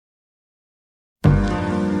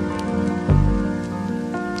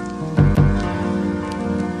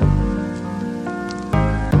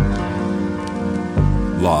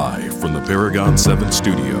Paragon 7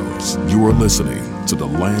 Studios. You are listening to the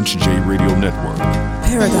Lance J Radio Network.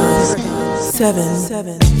 Paragon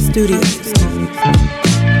 7 Studios.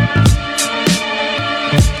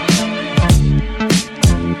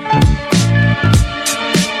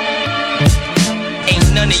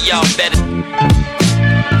 Ain't none of y'all better.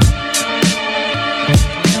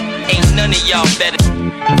 Ain't none of y'all better.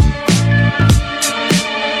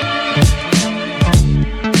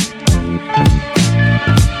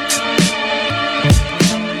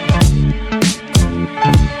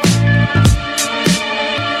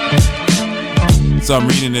 So I'm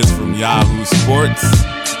reading this from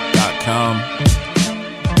yahoosports.com.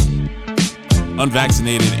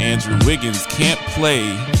 Unvaccinated Andrew Wiggins can't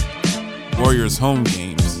play Warriors home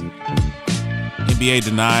games. NBA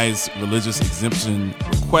denies religious exemption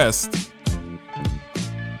request.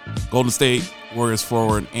 Golden State Warriors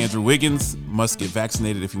forward Andrew Wiggins must get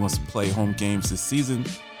vaccinated if he wants to play home games this season.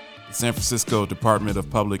 The San Francisco Department of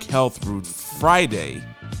Public Health ruled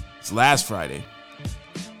last Friday,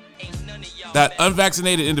 that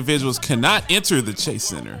unvaccinated individuals cannot enter the Chase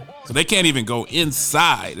Center. So they can't even go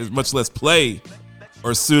inside, much less play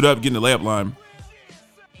or suit up, get in the layup line.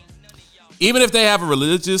 Even if they have a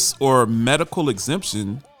religious or medical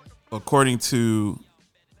exemption, according to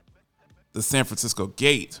the San Francisco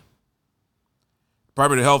Gate.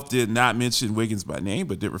 Department of Health did not mention Wiggins by name,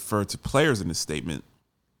 but did refer to players in the statement.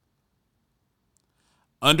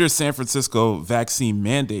 Under San Francisco vaccine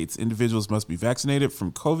mandates, individuals must be vaccinated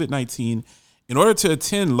from COVID-19 in order to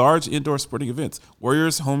attend large indoor sporting events.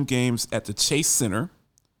 Warriors home games at the Chase Center,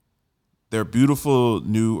 their beautiful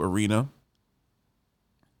new arena,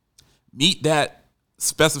 meet that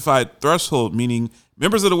specified threshold, meaning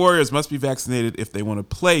members of the Warriors must be vaccinated if they want to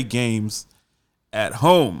play games at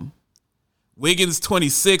home. Wiggins,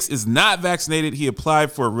 26, is not vaccinated. He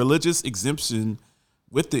applied for a religious exemption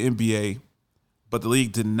with the NBA, but the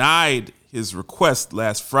league denied his request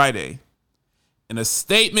last Friday. In a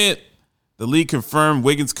statement, the league confirmed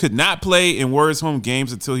Wiggins could not play in Warriors home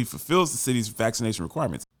games until he fulfills the city's vaccination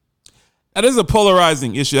requirements. Now, this is a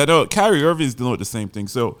polarizing issue. I know Kyrie Irving is dealing with the same thing.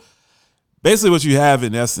 So basically what you have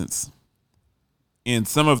in essence in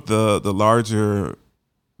some of the larger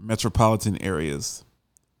metropolitan areas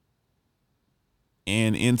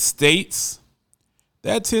and in states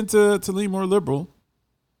that tend to lean more liberal,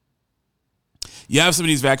 you have some of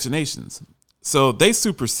these vaccinations. So they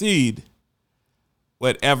supersede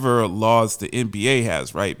whatever laws the NBA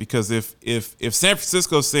has, right? Because if San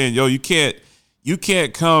Francisco's saying, yo, you can't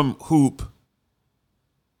come hoop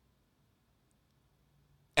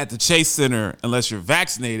at the Chase Center unless you're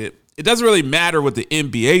vaccinated, it doesn't really matter what the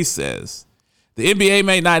NBA says. The NBA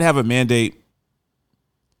may not have a mandate,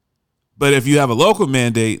 but if you have a local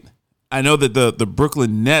mandate, I know that the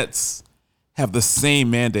Brooklyn Nets have the same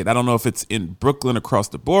mandate. I don't know if it's in Brooklyn across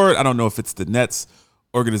the board. I don't know if it's the Nets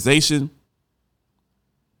organization.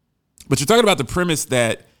 But you're talking about the premise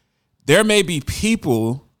that there may be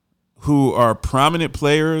people who are prominent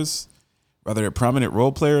players, rather they're prominent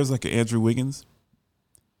role players like Andrew Wiggins.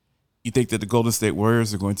 You think that the Golden State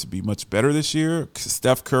Warriors are going to be much better this year?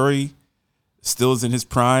 Steph Curry still is in his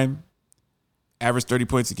prime. Averaged 30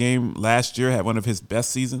 points a game last year, had one of his best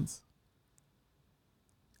seasons.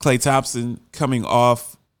 Klay Thompson coming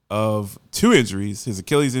off of two injuries, his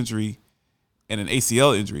Achilles injury and an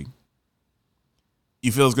ACL injury.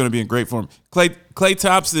 You feel is going to be in great form. Klay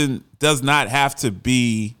Thompson does not have to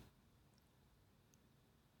be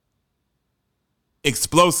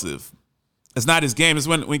explosive. It's not his game. It's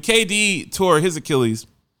when KD tore his Achilles,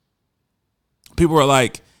 people were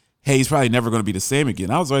like, hey, he's probably never going to be the same again.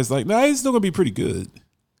 I was always like, no, he's still going to be pretty good.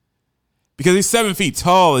 Because he's 7 feet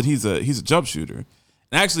tall and he's a jump shooter.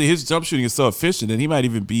 And actually his jump shooting is so efficient that he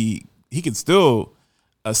can still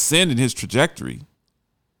ascend in his trajectory.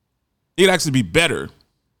 It could actually be better.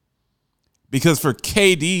 Because for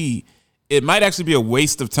KD, it might actually be a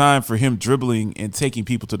waste of time for him dribbling and taking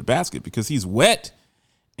people to the basket because he's wet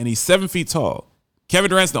and he's 7 feet tall. Kevin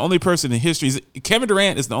Durant is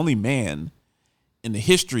the only man in the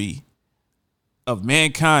history of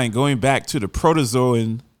mankind going back to the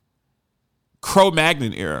Protozoan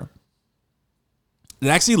Cro-Magnon era that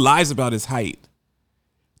actually lies about his height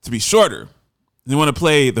to be shorter. They want to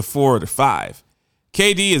play the 4 or the 5.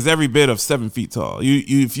 KD is every bit of 7 feet tall.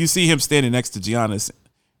 If you see him standing next to Giannis,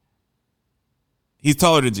 he's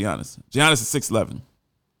taller than Giannis. Giannis is 6'11".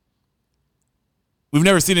 We've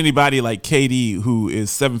never seen anybody like KD who is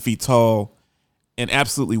 7 feet tall and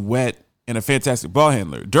absolutely wet and a fantastic ball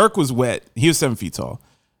handler. Dirk was wet. He was 7 feet tall,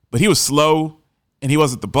 but he was slow and he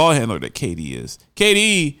wasn't the ball handler that KD is.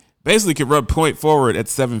 KD basically could run point forward at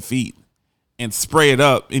 7 feet and spray it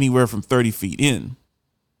up anywhere from 30 feet in.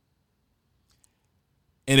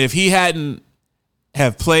 And if he hadn't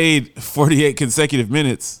have played 48 consecutive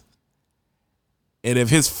minutes, and if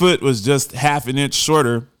his foot was just half an inch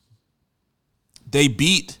shorter, they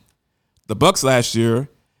beat the Bucks last year.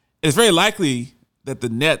 It's very likely that the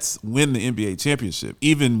Nets win the NBA championship,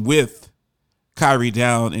 even with Kyrie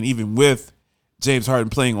down and even with James Harden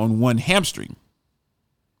playing on one hamstring.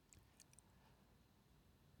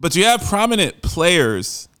 But you have prominent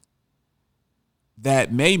players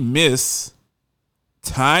that may miss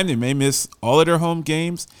time. They may miss all of their home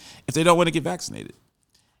games if they don't want to get vaccinated.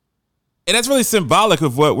 And that's really symbolic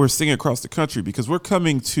of what we're seeing across the country, because we're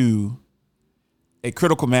coming to a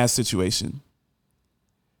critical mass situation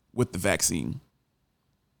with the vaccine.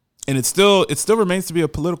 And it still remains to be a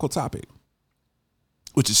political topic,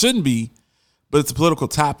 which it shouldn't be, but it's a political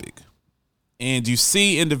topic. And you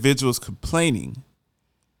see individuals complaining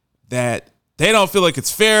that they don't feel like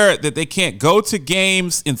it's fair, that they can't go to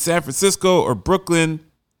games in San Francisco or Brooklyn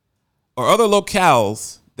or other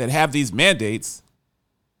locales that have these mandates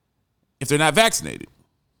if they're not vaccinated.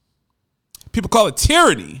 People call it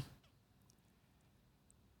tyranny.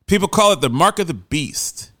 People call it the mark of the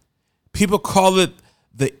beast. People call it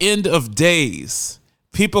the end of days.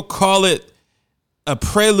 People call it a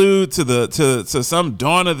prelude to some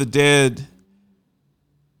dawn of the dead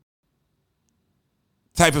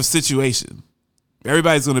type of situation.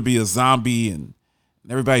 Everybody's going to be a zombie and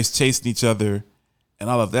everybody's chasing each other and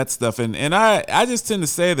all of that stuff. And I just tend to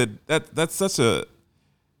say that's such a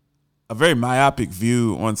very myopic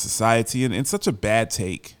view on society and such a bad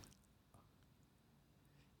take.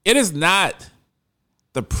 It is not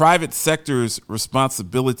the private sector's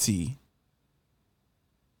responsibility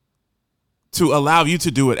to allow you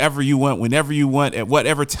to do whatever you want, whenever you want, at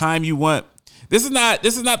whatever time you want. This is not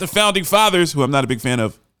the founding fathers, who I'm not a big fan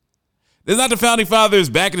of. This is not the founding fathers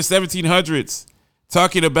back in the 1700s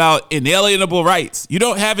talking about inalienable rights. You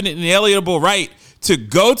don't have an inalienable right to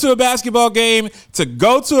go to a basketball game, to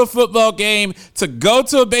go to a football game, to go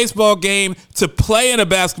to a baseball game, to play in a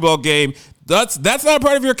basketball game. That's not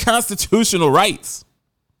part of your constitutional rights.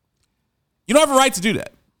 You don't have a right to do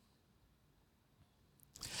that.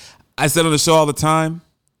 I said on the show all the time,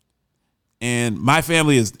 and my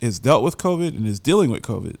family has dealt with COVID and is dealing with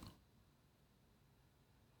COVID.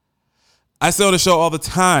 I say on the show all the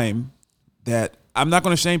time that I'm not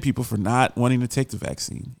going to shame people for not wanting to take the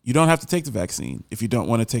vaccine. You don't have to take the vaccine if you don't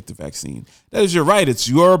want to take the vaccine. That is your right. It's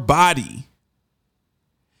your body.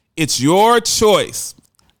 It's your choice.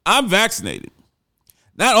 I'm vaccinated.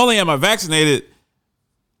 Not only am I vaccinated,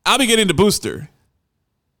 I'll be getting the booster.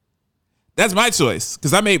 That's my choice,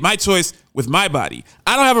 because I made my choice with my body.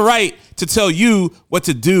 I don't have a right to tell you what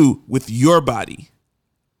to do with your body.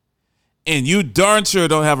 And you darn sure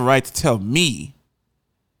don't have a right to tell me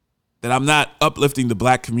that I'm not uplifting the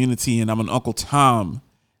black community and I'm an Uncle Tom.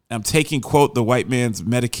 And I'm taking, quote, the white man's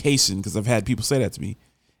medication, because I've had people say that to me.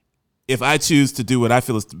 If I choose to do what I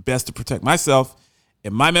feel is best to protect myself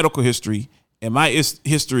and my medical history and my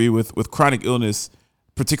history with chronic illness,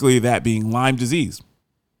 particularly that being Lyme disease.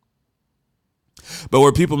 But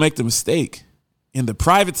where people make the mistake, in the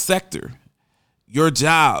private sector, your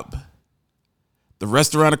job, the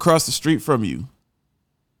restaurant across the street from you,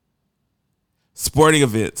 sporting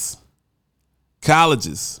events,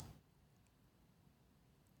 colleges,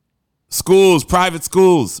 schools, private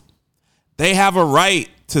schools, they have a right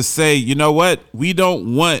to say, you know what? We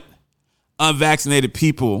don't want unvaccinated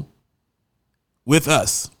people with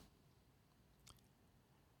us.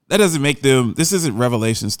 That doesn't make them, this isn't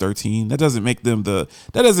Revelations 13. That doesn't make them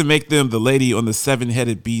the lady on the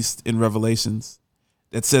seven-headed beast in Revelations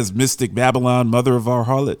that says Mystic Babylon, mother of our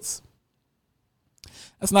harlots.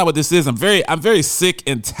 That's not what this is. I'm very sick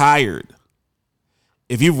and tired.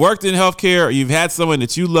 If you've worked in healthcare or you've had someone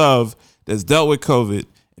that you love that's dealt with COVID,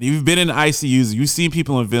 and you've been in ICUs, you've seen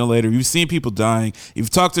people on ventilator, you've seen people dying, you've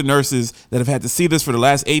talked to nurses that have had to see this for the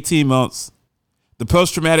last 18 months, the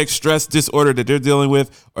post-traumatic stress disorder that they're dealing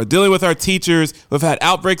with, or dealing with our teachers who have had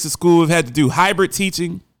outbreaks at school, who've had to do hybrid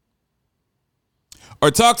teaching,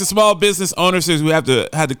 or talk to small business owners who had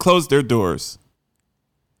to close their doors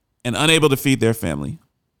and unable to feed their family.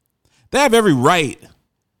 They have every right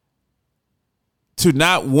to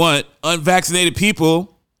not want unvaccinated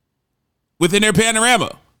people within their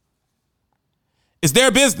panorama. It's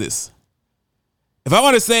their business. If I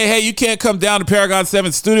want to say, hey, you can't come down to Paragon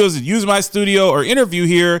 7 Studios and use my studio or interview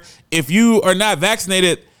here if you are not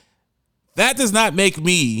vaccinated, that does not make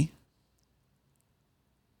me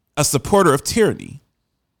a supporter of tyranny.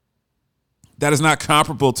 That is not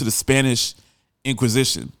comparable to the Spanish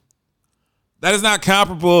Inquisition. That is not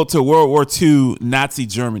comparable to World War II Nazi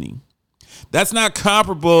Germany. That's not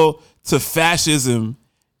comparable to fascism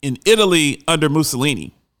in Italy under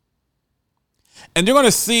Mussolini. And you're going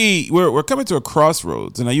to see we're coming to a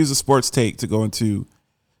crossroads, and I use a sports take to go into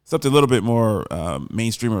something a little bit more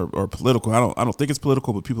mainstream or political. I don't think it's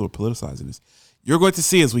political, but people are politicizing this. You're going to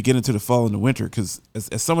see as we get into the fall and the winter, because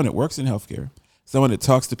as someone that works in healthcare, someone that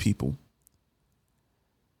talks to people,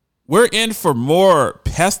 we're in for more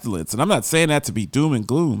pestilence. And I'm not saying that to be doom and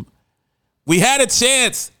gloom. We had a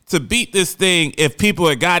chance to beat this thing if people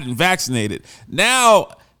had gotten vaccinated. Now,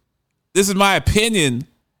 this is my opinion,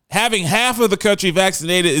 having half of the country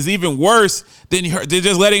vaccinated is even worse than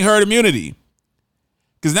just letting herd immunity.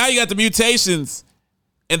 Because now you got the mutations,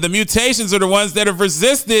 and the mutations are the ones that have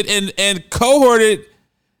resisted and cohorted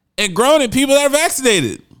and grown in people that are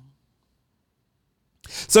vaccinated.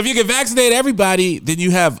 So if you can vaccinate everybody, then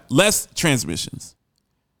you have less transmissions.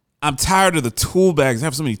 I'm tired of the tool bags. I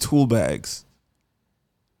have so many tool bags.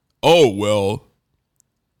 Oh, well,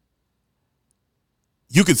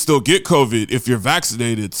 you can still get COVID if you're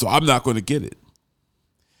vaccinated, so I'm not going to get it.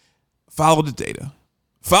 Follow the data.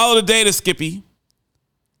 Follow the data, Skippy.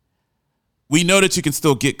 We know that you can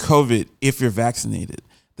still get COVID if you're vaccinated.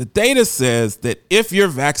 The data says that if you're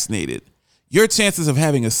vaccinated, your chances of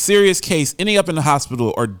having a serious case, ending up in the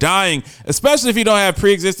hospital, or dying, especially if you don't have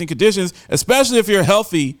pre-existing conditions, especially if you're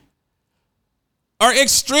healthy, are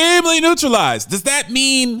extremely neutralized. Does that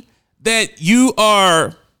mean that you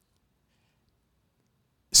are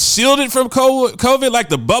shielded from COVID like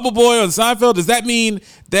the bubble boy on Seinfeld? Does that mean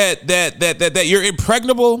that you're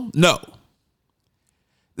impregnable? No.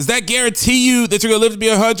 Does that guarantee you that you're going to live to be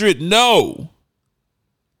 100? No.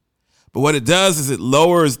 But what it does is it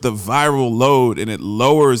lowers the viral load, and it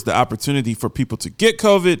lowers the opportunity for people to get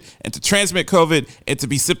COVID and to transmit COVID and to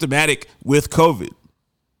be symptomatic with COVID.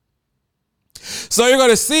 So you're going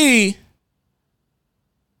to see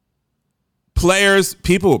players,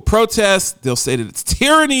 people will protest. They'll say that it's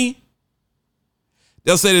tyranny.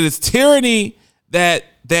 They'll say that it's tyranny that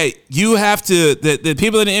you have to, that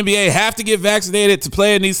people in the NBA have to get vaccinated to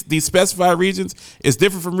play in these specified regions. It's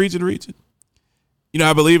different from region to region. You know,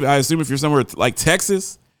 I assume if you're somewhere like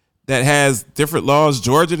Texas that has different laws,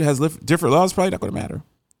 Georgia that has different laws, probably not going to matter.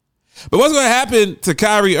 But what's going to happen to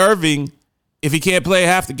Kyrie Irving if he can't play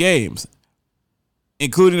half the games,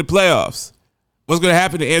 including the playoffs? What's going to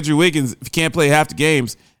happen to Andrew Wiggins if he can't play half the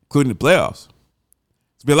games, including the playoffs?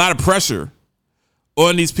 There's be a lot of pressure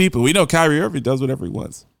on these people. We know Kyrie Irving does whatever he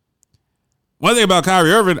wants. One thing about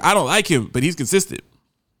Kyrie Irving, I don't like him, but he's consistent.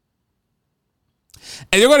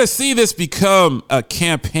 And you're going to see this become a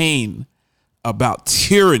campaign about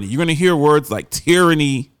tyranny. You're going to hear words like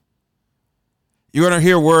tyranny. You're going to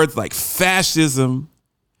hear words like fascism.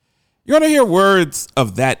 You're going to hear words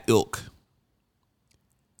of that ilk.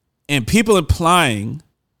 And people implying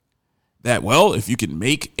that, well, if you can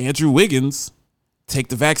make Andrew Wiggins take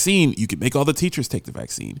the vaccine, you can make all the teachers take the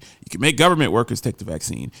vaccine. You can make government workers take the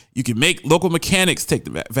vaccine. You can make local mechanics take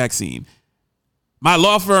the vaccine. My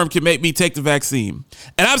law firm can make me take the vaccine.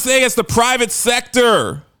 And I'm saying it's the private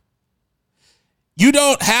sector. You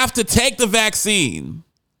don't have to take the vaccine,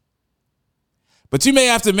 but you may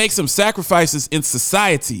have to make some sacrifices in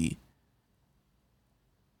society.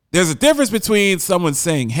 There's a difference between someone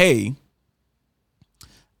saying, hey,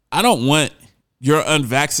 I don't want your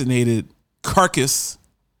unvaccinated carcass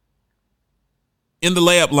in the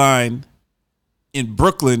layup line in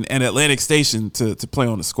Brooklyn and Atlantic Station to play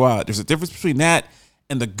on the squad. There's a difference between that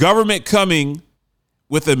and the government coming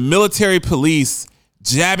with a military police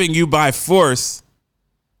jabbing you by force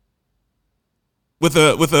with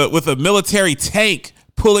a military tank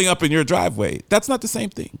pulling up in your driveway. That's not the same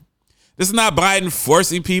thing. This is not Biden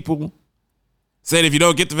forcing people, saying if you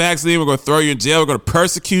don't get the vaccine, we're going to throw you in jail, we're going to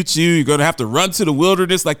persecute you, you're going to have to run to the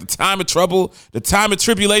wilderness like the time of trouble, the time of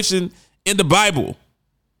tribulation in the Bible.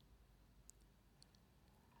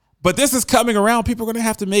 But this is coming around. People are going to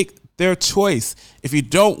have to make their choice. If you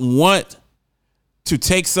don't want to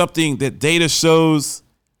take something that data shows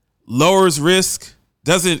lowers risk,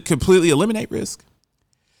 doesn't completely eliminate risk,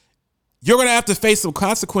 you're going to have to face some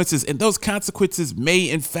consequences. And those consequences may,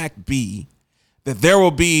 in fact, be that there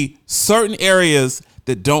will be certain areas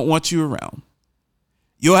that don't want you around.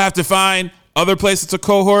 You'll have to find other places to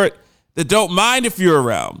cohort that don't mind if you're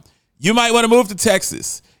around. You might want to move to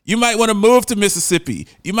Texas. You might want to move to Mississippi.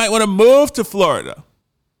 You might want to move to Florida.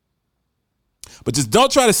 But just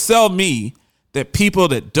don't try to sell me that people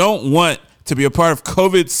that don't want to be a part of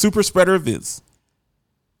COVID super spreader events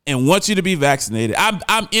and want you to be vaccinated.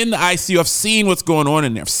 I'm in the ICU. I've seen what's going on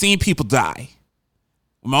in there. I've seen people die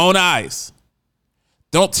with my own eyes.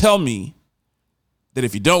 Don't tell me that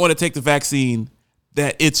if you don't want to take the vaccine,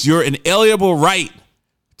 that it's your inalienable right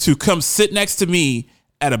to come sit next to me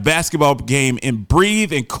at a basketball game and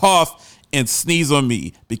breathe and cough and sneeze on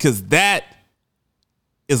me, because that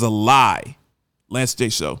is a lie. Lance J.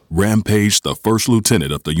 Show. Rampage, the first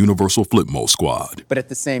lieutenant of the Universal Flipmo Squad. But at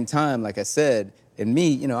the same time, like I said, and me,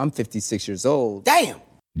 you know, I'm 56 years old. Damn!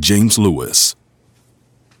 James Lewis.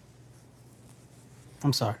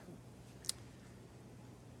 I'm sorry.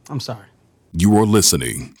 I'm sorry. You are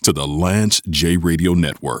listening to the Lance J Radio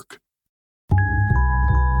Network.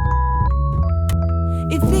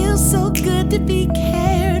 It feels so good to be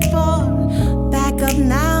cared for. Back up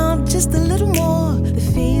now, just a little more. The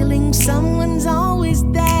feeling someone's always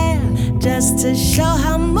there, just to show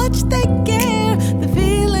how much they care. The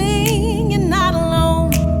feeling you're not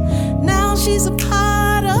alone. Now she's a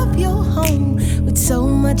part of your home, with so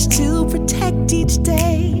much to protect each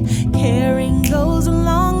day. Caring goes a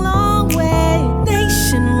long, long way.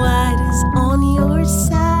 Nationwide is on your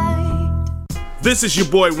side. This is your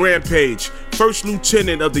boy Rampage, First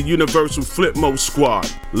Lieutenant of the Universal Flipmo Squad.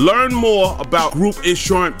 Learn more about group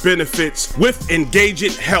insurance benefits with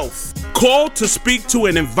Engageit Health. Call to speak to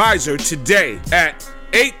an advisor today at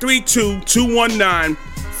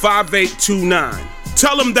 832-219-5829.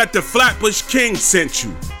 Tell them that the Flatbush King sent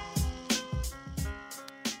you.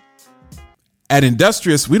 At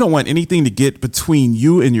Industrious, we don't want anything to get between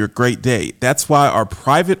you and your great day. That's why our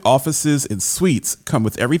private offices and suites come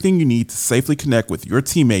with everything you need to safely connect with your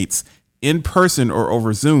teammates in person or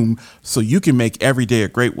over Zoom, so you can make every day a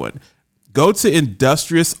great one. Go to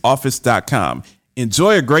industriousoffice.com.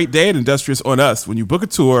 Enjoy a great day at Industrious on us when you book a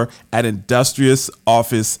tour at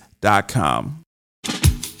industriousoffice.com.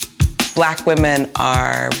 Black women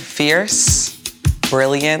are fierce,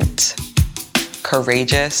 brilliant,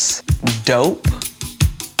 courageous, dope.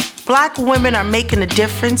 Black women are making a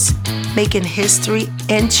difference, making history,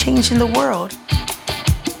 and changing the world.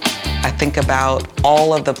 I think about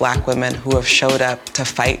all of the Black women who have showed up to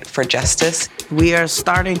fight for justice. We are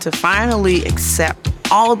starting to finally accept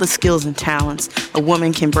all the skills and talents a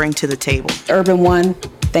woman can bring to the table. Urban One,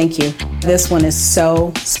 thank you. This one is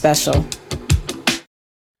so special.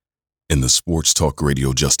 In the sports talk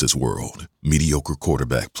radio justice world, mediocre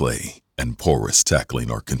quarterback play and porous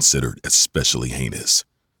tackling are considered especially heinous.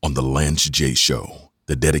 On the Lance J. Show,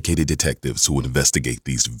 the dedicated detectives who investigate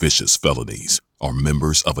these vicious felonies are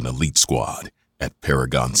members of an elite squad at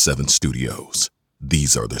Paragon 7 Studios.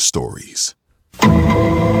 These are their stories.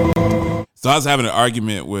 So I was having an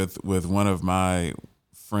argument with one of my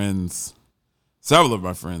friends, several of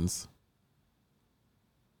my friends,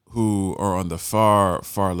 who are on the far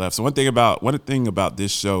left. So one thing about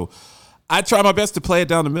this show, I try my best to play it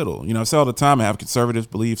down the middle. You know, I say all the time, I have conservative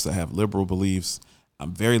beliefs, I have liberal beliefs.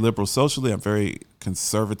 I'm very liberal socially, I'm very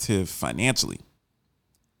conservative financially.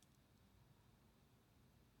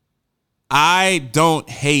 I don't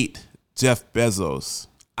hate Jeff Bezos.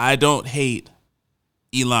 I don't hate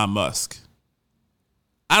Elon Musk.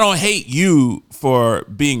 I don't hate you for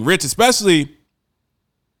being rich, especially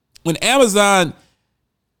when Amazon,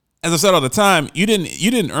 as I said all the time, you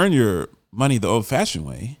didn't earn your money the old-fashioned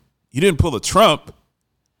way. You didn't pull a Trump.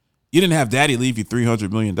 You didn't have daddy leave you $300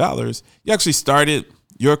 million. You actually started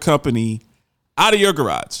your company out of your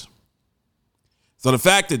garage. So the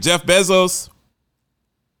fact that Jeff Bezos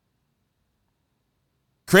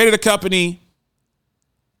created a company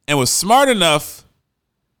and was smart enough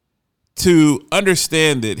to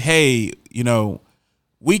understand that, hey, you know,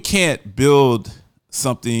 we can't build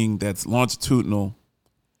something that's longitudinal.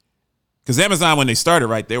 Because Amazon, when they started,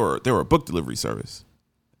 right, they were a book delivery service.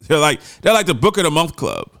 They're like the Book of the Month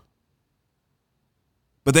Club.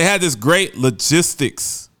 But they had this great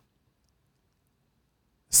logistics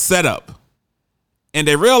setup. And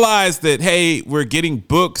they realized that, hey, we're getting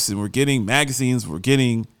books and we're getting magazines, we're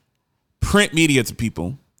getting print media to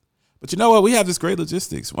people. But you know what? We have this great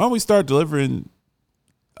logistics. Why don't we start delivering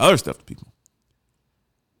other stuff to people?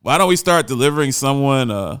 Why don't we start delivering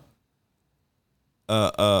someone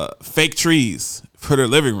fake trees for their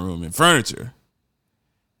living room and furniture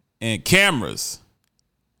and cameras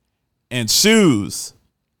and shoes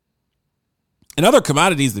and other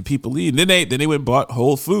commodities that people need? And then they went and bought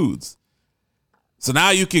Whole Foods. So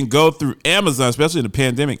now you can go through Amazon, especially in the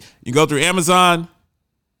pandemic. You go through Amazon.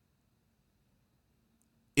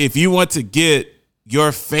 If you want to get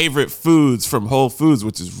your favorite foods from Whole Foods,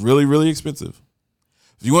 which is really, really expensive.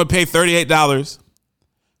 If you want to pay $38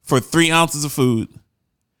 for 3 ounces of food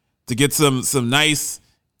to get some nice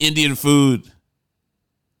Indian food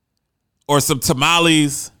or some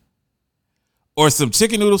tamales or some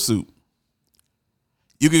chicken noodle soup,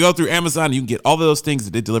 you can go through Amazon and you can get all of those things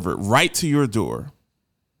that they deliver right to your door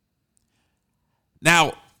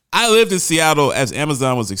Now, I lived in Seattle as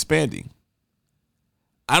Amazon was expanding.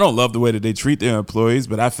 I don't love the way that they treat their employees,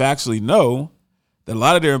 but I factually know that a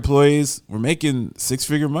lot of their employees were making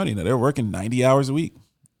six-figure money. Now, they're working 90 hours a week.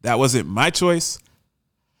 That wasn't my choice.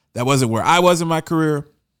 That wasn't where I was in my career.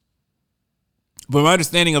 But my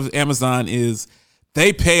understanding of Amazon is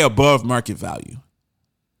they pay above market value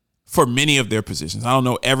for many of their positions. I don't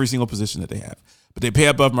know every single position that they have, but they pay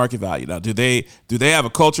above market value. Now, do they have a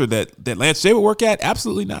culture that Lance J would work at?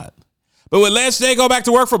 Absolutely not. But would Lance J go back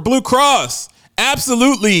to work for Blue Cross?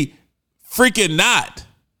 Absolutely freaking not.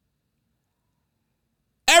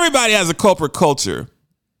 Everybody has a corporate culture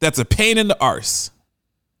that's a pain in the arse.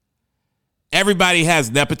 Everybody has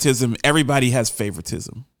nepotism. Everybody has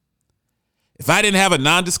favoritism. If I didn't have a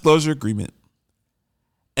non-disclosure agreement,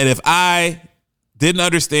 and if I didn't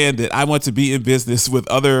understand that I want to be in business with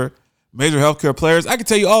other major healthcare players, I could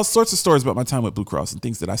tell you all sorts of stories about my time with Blue Cross and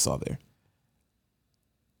things that I saw there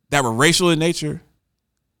that were racial in nature,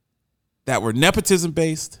 that were nepotism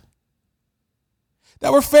based,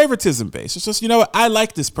 that were favoritism based. It's just, you know what? I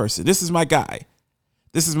like this person. This is my guy.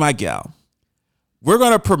 This is my gal. We're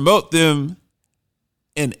going to promote them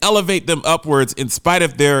and elevate them upwards in spite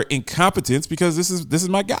of their incompetence because this is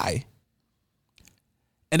my guy.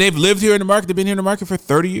 And they've lived here in the market. They've been here in the market for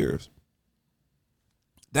 30 years.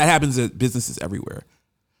 That happens at businesses everywhere.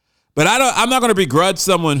 But I'm not going to begrudge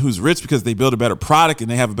someone who's rich because they build a better product and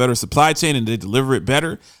they have a better supply chain and they deliver it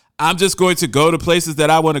better. I'm just going to go to places that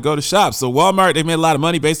I want to go to shop. So Walmart, they made a lot of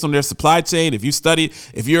money based on their supply chain.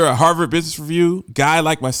 If you're a Harvard Business Review guy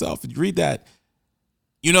like myself, and you read that,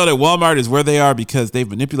 you know that Walmart is where they are because they've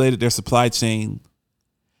manipulated their supply chain.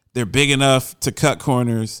 They're big enough to cut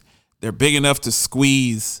corners. They're big enough to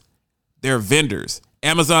squeeze their vendors.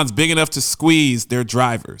 Amazon's big enough to squeeze their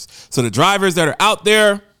drivers. So the drivers that are out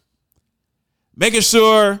there making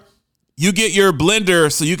sure you get your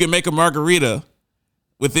blender so you can make a margarita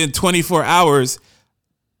within 24 hours,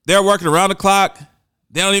 they're working around the clock.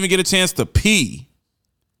 They don't even get a chance to pee.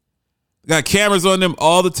 They got cameras on them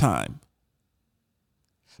all the time.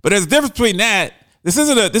 But there's a difference between that. This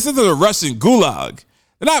isn't a Russian gulag.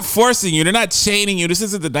 They're not forcing you. They're not chaining you. This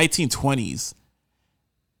isn't the 1920s.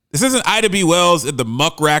 This isn't Ida B. Wells and the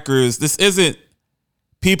muckrackers. This isn't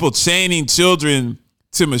people chaining children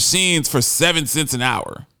to machines for 7 cents an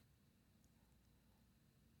hour.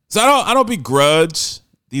 So I don't begrudge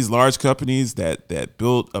these large companies that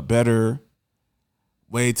built a better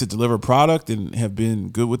way to deliver product and have been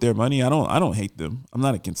good with their money. I don't hate them. I'm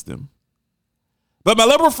not against them. But my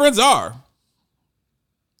liberal friends are.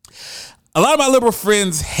 A lot of my liberal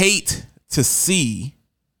friends hate to see,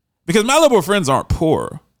 because my liberal friends aren't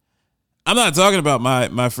poor. I'm not talking about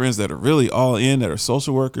my friends that are really all in, that are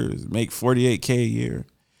social workers, make $48K a year.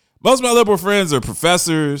 Most of my liberal friends are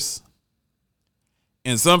professors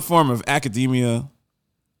in some form of academia,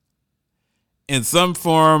 in some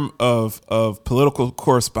form of political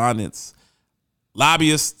correspondence,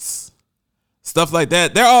 lobbyists, stuff like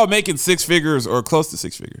that. They're all making six figures or close to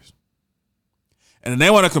six figures. And then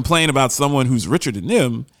they want to complain about someone who's richer than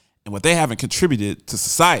them and what they haven't contributed to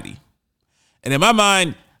society. And in my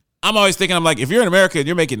mind, I'm always thinking, I'm like, if you're in America and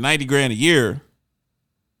you're making 90 grand a year,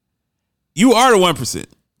 you are the 1%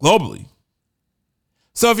 globally.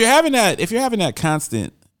 So if you're having that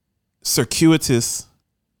constant circuitous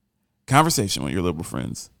conversation with your liberal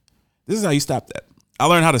friends, this is how you stop that. I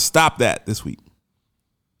learned how to stop that this week.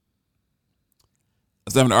 I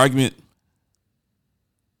was having an argument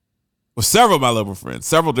with several of my liberal friends,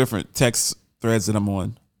 several different text threads that I'm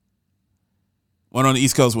on. One on the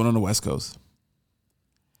East Coast, one on the West Coast.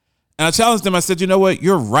 And I challenged them. I said, you know what?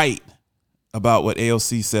 You're right about what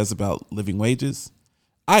AOC says about living wages.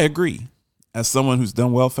 I agree. As someone who's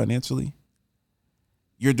done well financially,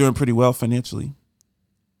 you're doing pretty well financially.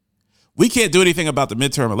 We can't do anything about the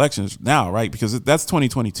midterm elections now, right? Because that's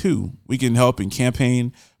 2022. We can help and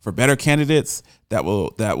campaign for better candidates that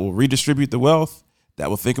will redistribute the wealth, that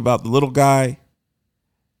will think about the little guy,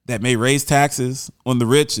 that may raise taxes on the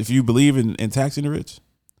rich if you believe in taxing the rich,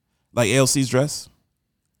 like AOC's dress.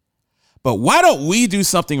 But why don't we do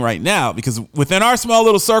something right now? Because within our small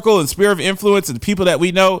little circle and sphere of influence and the people that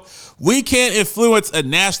we know, we can't influence a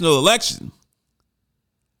national election.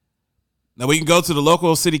 Now, we can go to the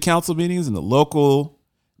local city council meetings and the local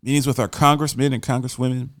meetings with our congressmen and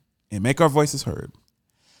congresswomen and make our voices heard.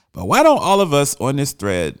 But why don't all of us on this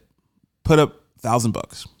thread put up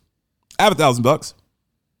 $1,000? I have $1,000.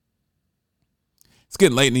 It's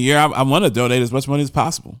getting late in the year. I want to donate as much money as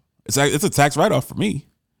possible. It's a tax write-off for me.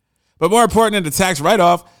 But more important than the tax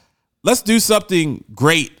write-off, let's do something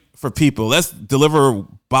great for people. Let's deliver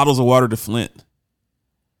bottles of water to Flint.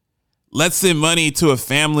 Let's send money to a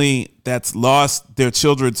family that's lost their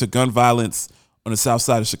children to gun violence on the south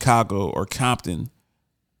side of Chicago or Compton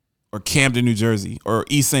or Camden, New Jersey, or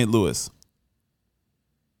East St. Louis.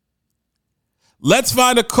 Let's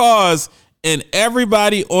find a cause, and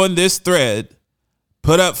everybody on this thread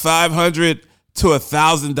put up $500 to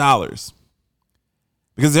 $1,000.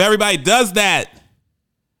 Because if everybody does that,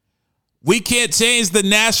 we can't change the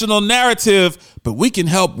national narrative, but we can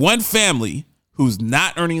help one family who's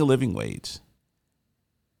not earning a living wage.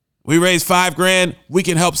 We raise $5,000, we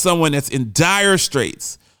can help someone that's in dire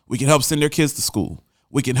straits. We can help send their kids to school.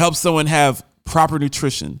 We can help someone have proper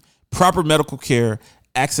nutrition, proper medical care,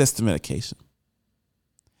 access to medication.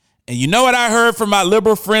 And you know what I heard from my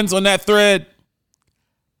liberal friends on that thread?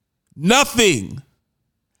 Nothing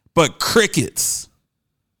but crickets.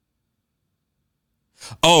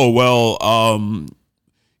 Oh, well,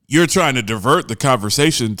 you're trying to divert the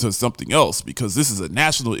conversation to something else because this is a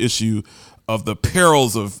national issue of the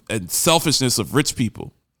perils of and selfishness of rich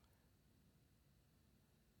people.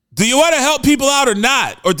 Do you want to help people out or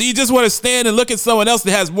not? Or do you just want to stand and look at someone else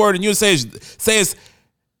that has more than you and say it's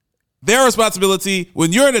their responsibility?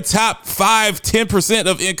 When you're in the top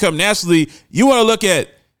 5-10% of income nationally, you want to look at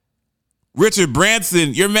Richard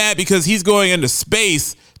Branson. You're mad because he's going into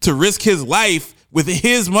space to risk his life with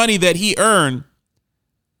his money that he earned.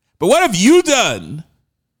 But what have you done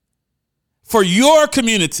for your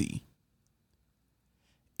community?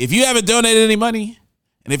 If you haven't donated any money,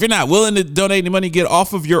 and if you're not willing to donate any money, get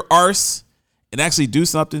off of your arse and actually do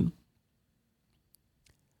something,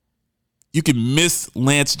 you can miss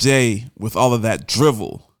Lance J with all of that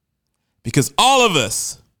drivel, because all of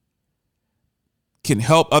us can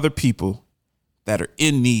help other people that are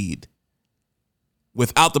in need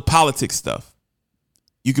without the politics stuff.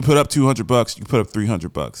 You can put up $200, you can put up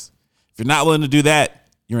 $300. If you're not willing to do that,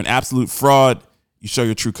 you're an absolute fraud. You show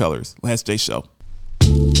your true colors. Lance J Show.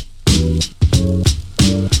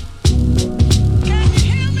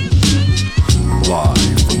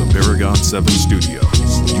 Live from the Paragon 7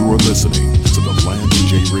 studios, you are listening to the Lance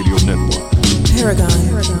J Radio Network. Paragon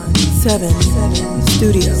 7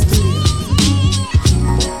 Studios.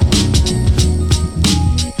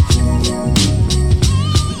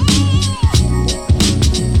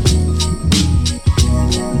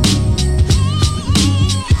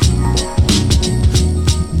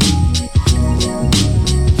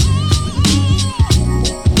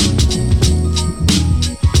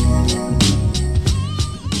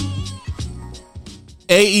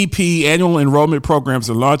 AEP annual enrollment programs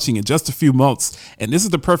are launching in just a few months, and this is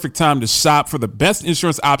the perfect time to shop for the best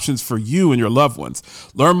insurance options for you and your loved ones.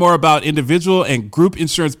 Learn more about individual and group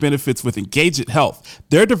insurance benefits with Engageit Health.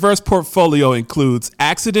 Their diverse portfolio includes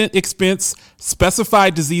accident expense,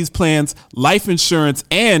 specified disease plans, life insurance,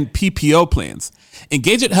 and PPO plans.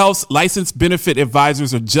 Engageit Health's licensed benefit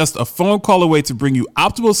advisors are just a phone call away to bring you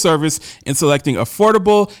optimal service in selecting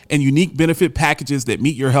affordable and unique benefit packages that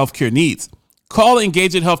meet your healthcare needs. Call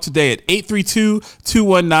Engageit Health today at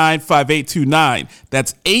 832-219-5829.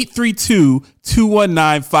 That's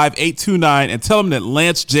 832-219-5829, and tell them that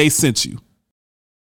Lance J sent you.